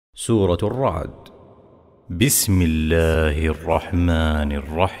سورة الرعد. بسم الله الرحمن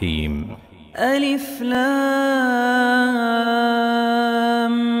الرحيم. ألف لام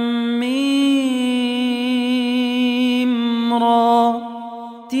ميم را.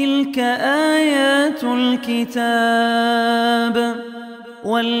 تلك آيات الكتاب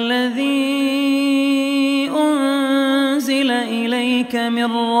والذي أنزل إليك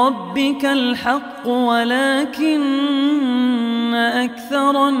من ربك الحق ولكن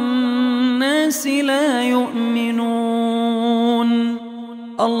أكثر الناس لا يؤمنون.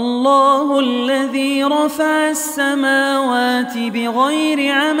 الله الذي رفع السماوات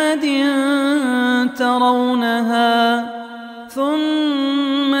بغير عمد ترونها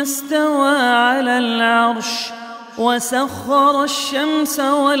ثم استوى على العرش وسخر الشمس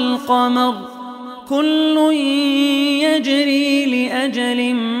والقمر كل يجري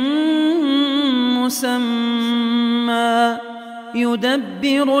لأجل مسمى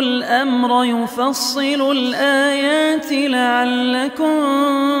يدبر الأمر يفصل الآيات لعلكم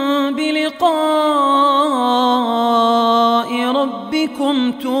بلقاء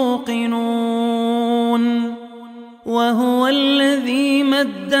ربكم توقنون. وهو الذي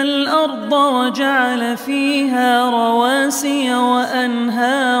مد الأرض وجعل فيها رواسي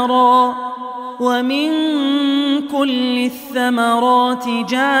وأنهارا ومن كل الثمرات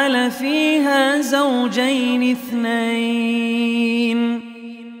جعل فيها زوجين اثنين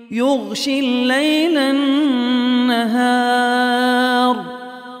يغشي الليل النهار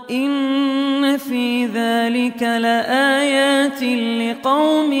إن في ذلك لآيات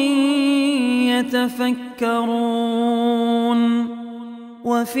لقوم يتفكرون.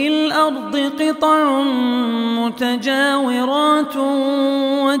 وفي الأرض قطع متجاورات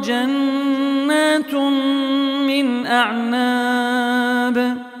وجنات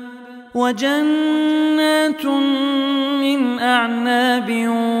من أعناب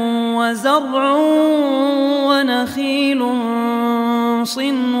وزرع ونخيل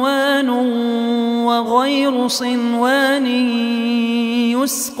صنوان وغير صنوان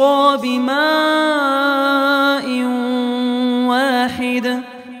يسقى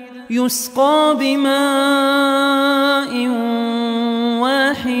بماء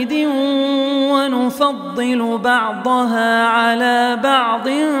واحد ونفضل بعضها على بعض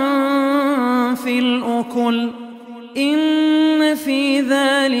في الأكل إن في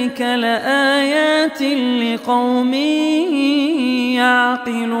ذلك لآيات لقوم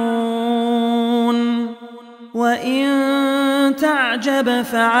يعقلون. وإن تعجب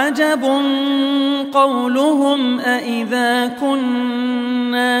فعجب قولهم أإذا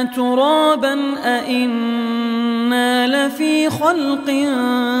كنا ترابا أإنا لفي خلق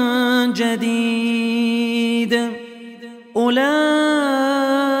جديد. أولئك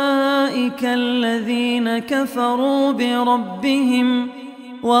الذين كفروا بربهم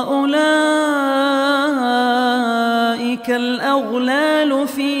وأولئك الأغلال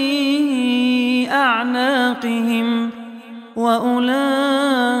في أعناقهم وأولئك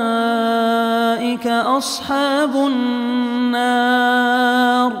أصحاب النار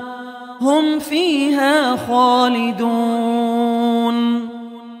هم فيها خالدون.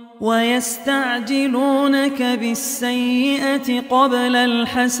 ويستعجلونك بالسيئة قبل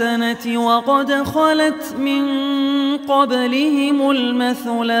الحسنة وقد خلت من قبلهم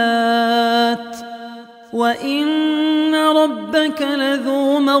المثلات وإن ربك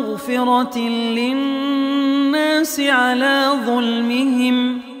لذو مغفرة للناس على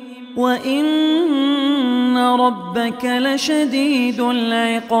ظلمهم وإن ربك لشديد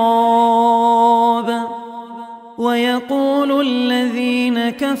العقاب. ويقول الذين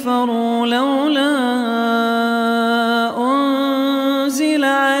كفروا لولا أنزل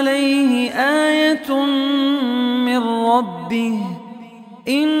عليه آية من ربه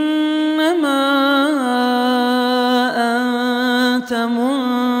إنما أنت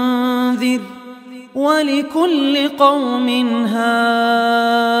منذر ولكل قوم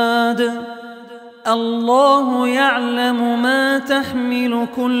هاد. الله يعلم ما تحمل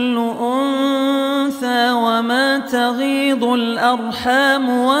كل أنثى وما تغيض الأرحام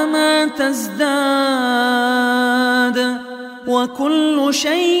وما تزداد وكل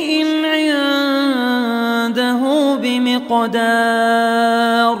شيء عنده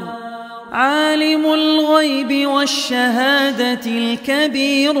بمقدار. عالم الغيب والشهادة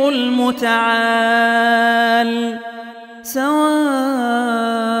الكبير المتعال. سواء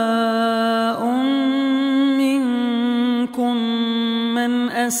منكم من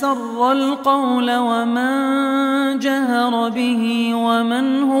أسر القول ومن جهر به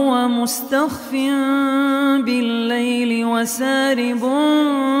ومن هو مستخف بالليل وسارب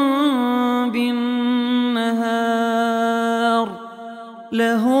بالنهار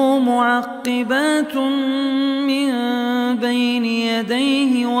له معقبات من بين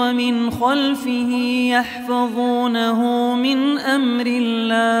يديه ومن خلفه يحفظونه من أمر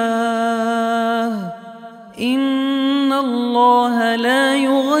الله إن الله لا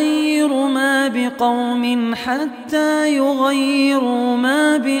يغير ما بقوم حتى يغيروا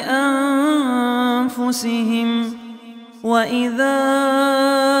ما بأنفسهم وإذا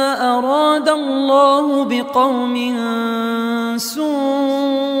أراد الله بقوم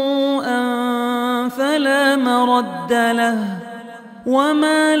سوءا فلا مرد له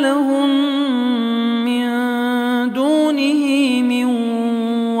وما لهم من دونه من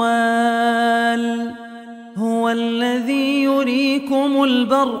وال هو الذي يريكم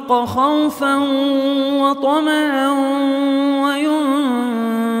البرق خوفا وطمعا وينشئ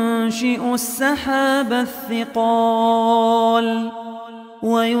السحاب الثقال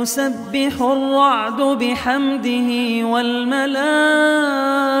ويسبح الرعد بحمده والملائكة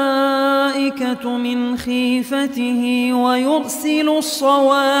من خيفته ويرسل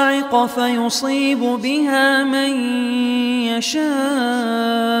الصواعق فيصيب بها من يشاء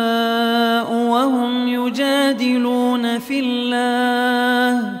وهم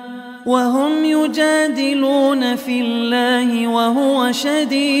يجادلون في الله وهو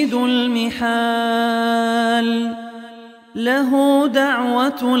شديد المحال له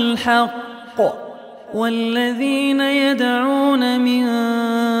دعوة الحق والذين يدعون من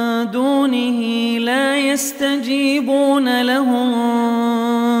دونه لا يستجيبون لهم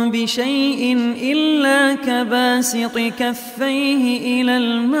بشيء إلا كباسط كفيه إلى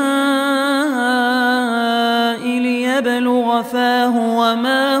الماء ليبلغ فاه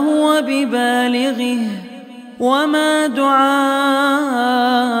وما هو ببالغه وما دعاء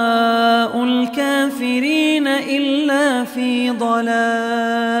الكافرين إلا في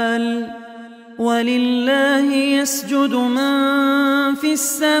ضلال ولله يسجد من في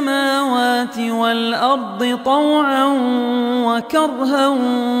السماوات والأرض طوعا وكرها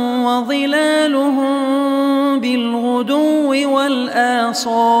وظلالهم بالغدو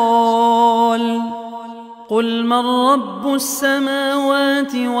والآصال قل من رب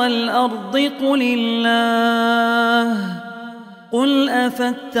السماوات والأرض قل الله قل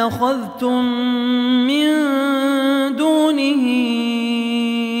أفاتخذتم من دونه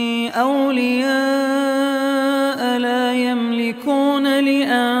أولياء لا يملكون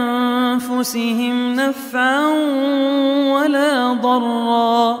لأنفسهم نفعا ولا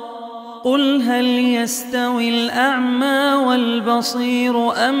ضرا قل هل يستوي الأعمى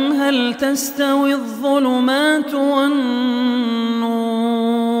والبصير أم هل تستوي الظلمات والنور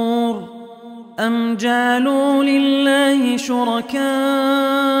أم جعلوا لله شركاء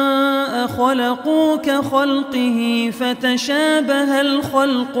خلقوا كخلقه فتشابه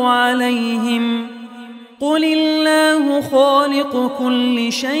الخلق عليهم قل الله خالق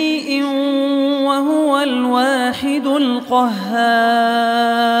كل شيء وهو الواحد القهار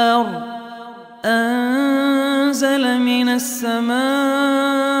أنزل من السماء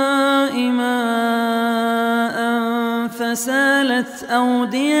ماء فسالت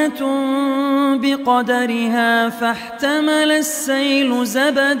أودية بقدرها فاحتمل السيل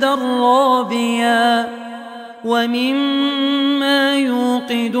زبدا رابيا ومما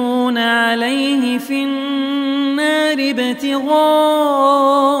يوقدون عليه في النار ابتغاء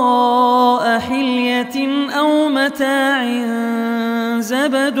حلية أو متاع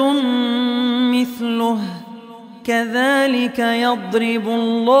زبد مثله كذلك يضرب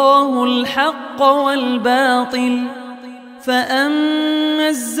الله الحق والباطل فأما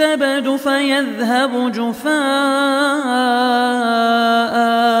الزبد فيذهب جفاء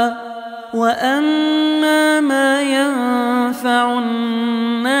وأما ما ينفع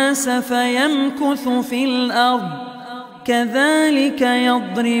الناس فيمكث في الأرض كذلك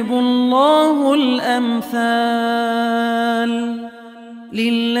يضرب الله الأمثال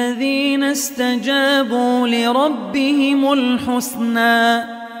للذين استجابوا لربهم الحسنى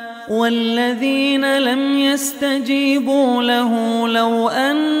والذين لم يستجيبوا له لو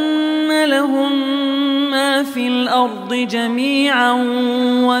أن لهم ما في الأرض جميعا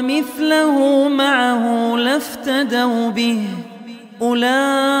ومثله معه لافتدوا به أولئك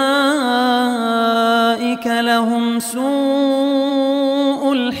لهم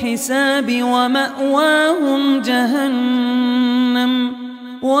سوء الحساب ومأواهم جهنم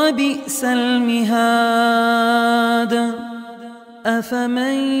وبئس المهاد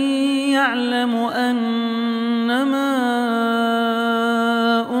أفمن يعلم أنما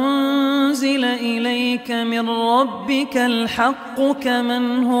أنزل إليك من ربك الحق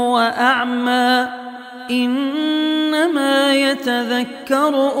كمن هو أعمى إنما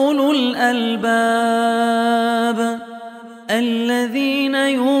يتذكر أولو الألباب الذين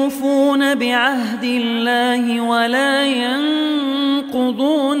يوفون بعهد الله ولا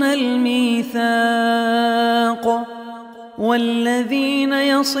ينقضون الميثاق والذين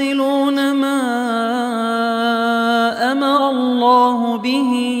يصلون ما أمر الله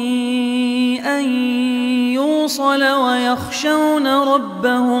به أن يوصل ويخشون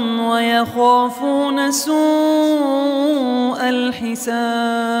ربهم ويخافون سوء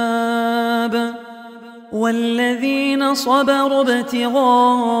الحساب والذين صبروا ابتغاء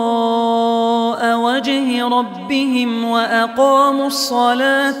وجه ربهم وأقاموا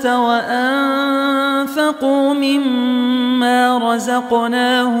الصلاة وأنفقوا مما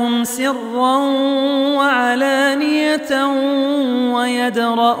رزقناهم سرا وعلانية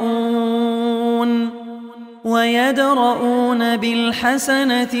ويدرؤون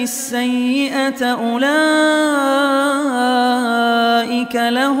بالحسنة السيئة أولئك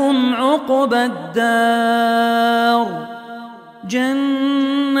لهم عقبى الدار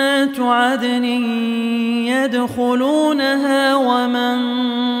جنات عدن يدخلونها ومن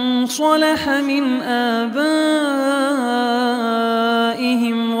صلح من آبائهم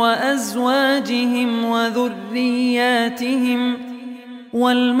وأزواجهم وذرياتهم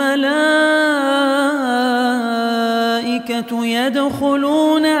والملائكة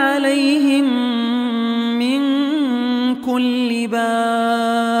يدخلون عليهم من كل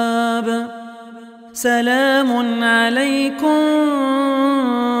باب سلام عليكم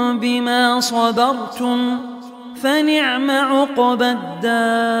بما صبرتم فنعم عقبى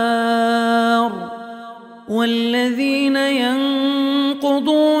الدار والذين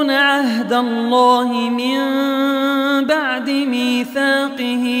ينقضون عهد الله من بعد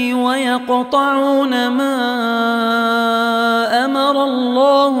ميثاقه ويقطعون ما أمر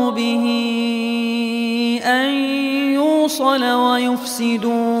الله به أن يوصل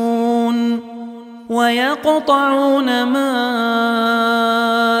ويقطعون ما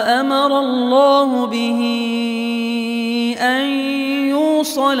أمر الله به أن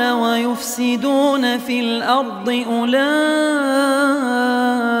يوصل ويفسدون في الأرض أولئك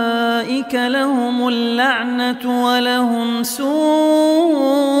لهم اللعنة ولهم سوء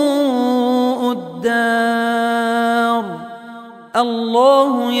الدار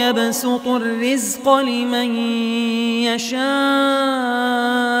الله يبسط الرزق لمن يشاء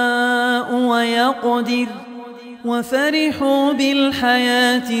ويقدر وفرحوا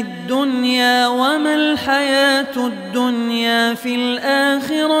بالحياة الدنيا وما الحياة الدنيا في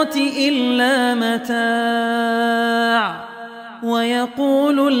الآخرة إلا متاع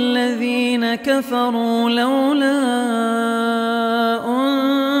ويقول الذين كفروا لولا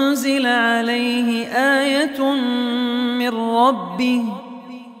أنزل عليه آية من ربه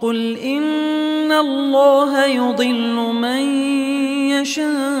قل إن الله يضل من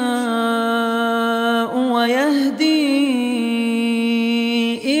يشاء ويهدي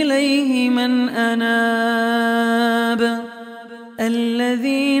إليه من أناب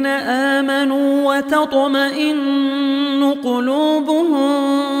الذين آمنوا وتطمئن قلوبهم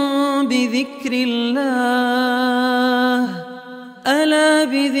بذكر الله ألا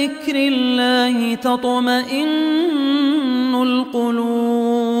بذكر الله تطمئن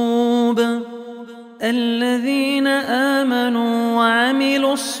القلوب الذين آمنوا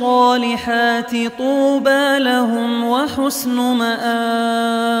وعملوا الصالحات طوبى لهم وحسن مآب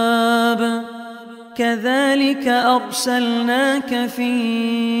كذلك أرسلناك في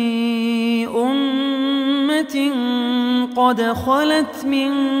أمة قد خلت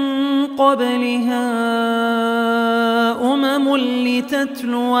من قبلها أمم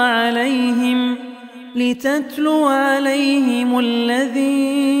لتتلو عليهم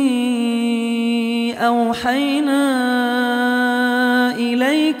الذي أوحينا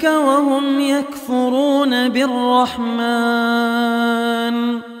إليك وهم يكفرون بالرحمن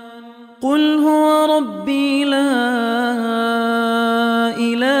قل هو ربي لا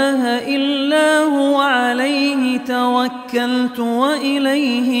إله إلا هو عليه توكلت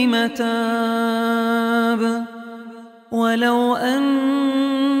وإليه متاب ولو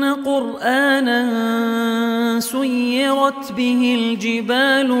أن قرآنا سيرت به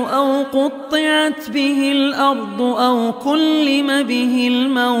الجبال أو قطعت به الأرض أو كلم به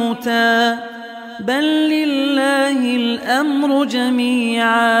الموتى بل لله الأمر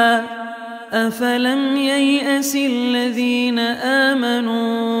جميعا أفلم ييأس الذين آمنوا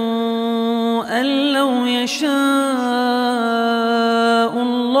أن لو يشاء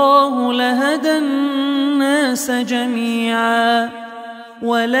الله لهدى الناس جميعا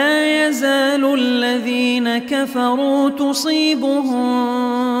ولا يزال الذين كفروا تصيبهم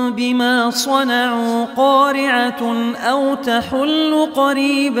بما صنعوا قارعة أو تحل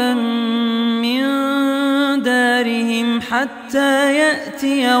قريبا من دارهم حتى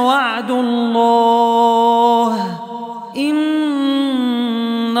يأتي وعد الله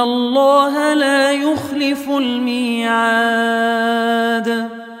إن الله لا يخلف الميعاد.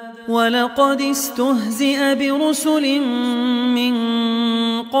 ولقد استهزئ برسل من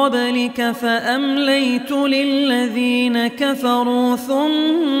قبلك فأمليت للذين كفروا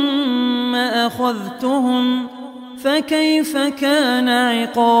ثم أخذتهم فكيف كان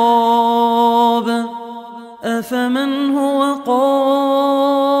عقاب. أفمن هو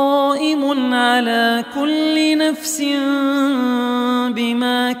قائم على كل نفس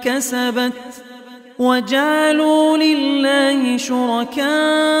بما كسبت وجعلوا لله شركاء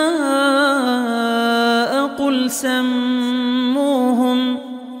قل سموهم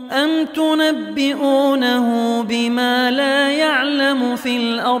أم تنبئونه بما لا يعلم في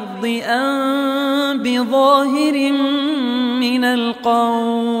الأرض أم بظاهر من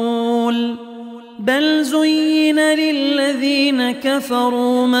القول بل زين للذين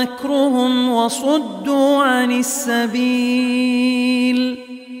كفروا مكرهم وصدوا عن السبيل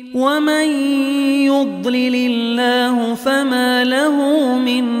ومن يضلل الله فما له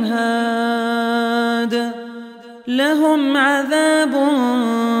من هاد. لهم عذاب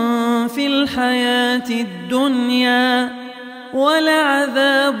في الحياة الدنيا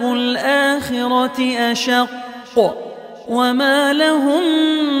ولعذاب الآخرة أشق وما لهم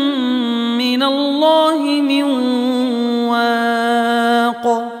من الله من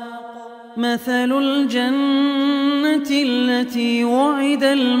واق. مثل الجنة التي وعد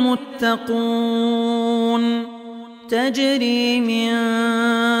المتقون تجري من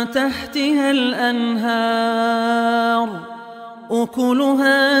تحتها الأنهار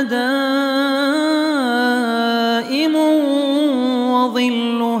أكلها دائم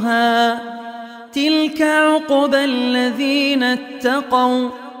وظلها تلك عقبى الذين اتقوا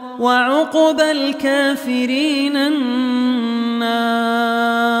وعقبى الكافرين النار.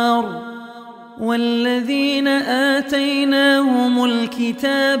 والذين آتيناهم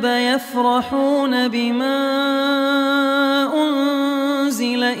الكتاب يفرحون بما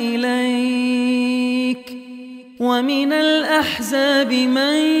أنزل إليك ومن الأحزاب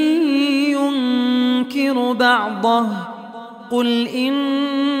من ينكر بعضه قل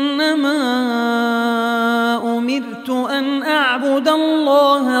إنما أمرت أن أعبد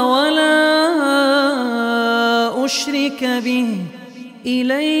الله ولا أشرك به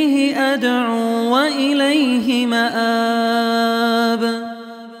إليه أدعو وإليه مآب.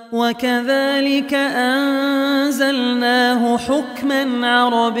 وكذلك أنزلناه حكما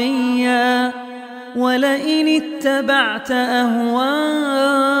عربيا ولئن اتبعت أهواءهم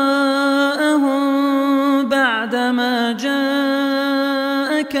بعدما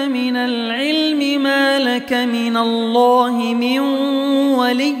جاءك من العلم ما لك من الله من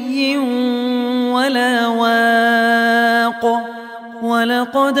ولي ولا واق.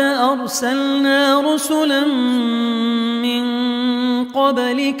 ولقد أرسلنا رسلا من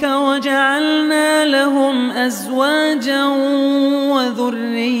قبلك وجعلنا لهم أزواجا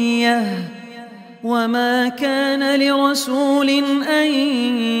وذرية وما كان لرسول أن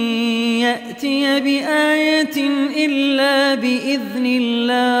يأتي بآية إلا بإذن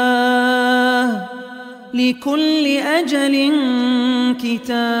الله لكل أجل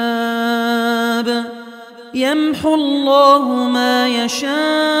كتاب. يمحو الله ما يشاء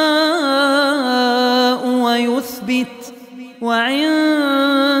ويثبت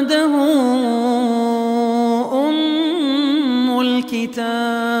وعنده أم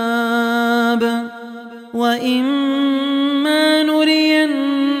الكتاب. وإما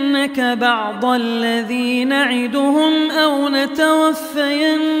نرينك بعض الذي نعدهم أو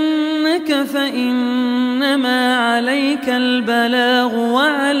نتوفينك فإنما عليك البلاغ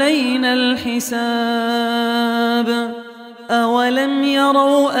وعلينا الحساب. أولم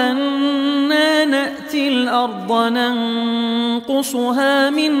يروا أنا نأتي الأرض ننقصها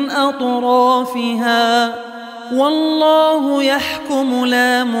من أطرافها والله يحكم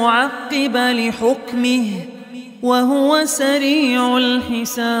لا معقب لحكمه وهو سريع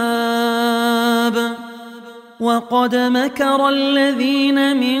الحساب. وقد مكر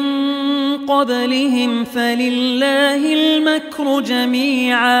الذين من قبلهم فلله المكر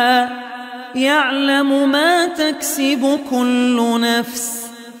جميعا يعلم ما تكسب كل نفس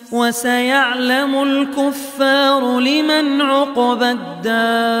وسيعلم الكفار لمن عقبى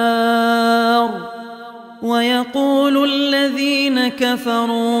الدار. ويقول الذين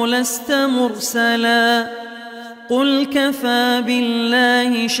كفروا لست مرسلا قل كفى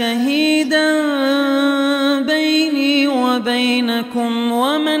بالله شهيدا بيني وبينكم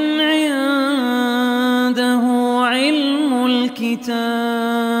ومن عنده علم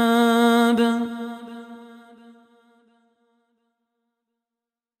الكتاب.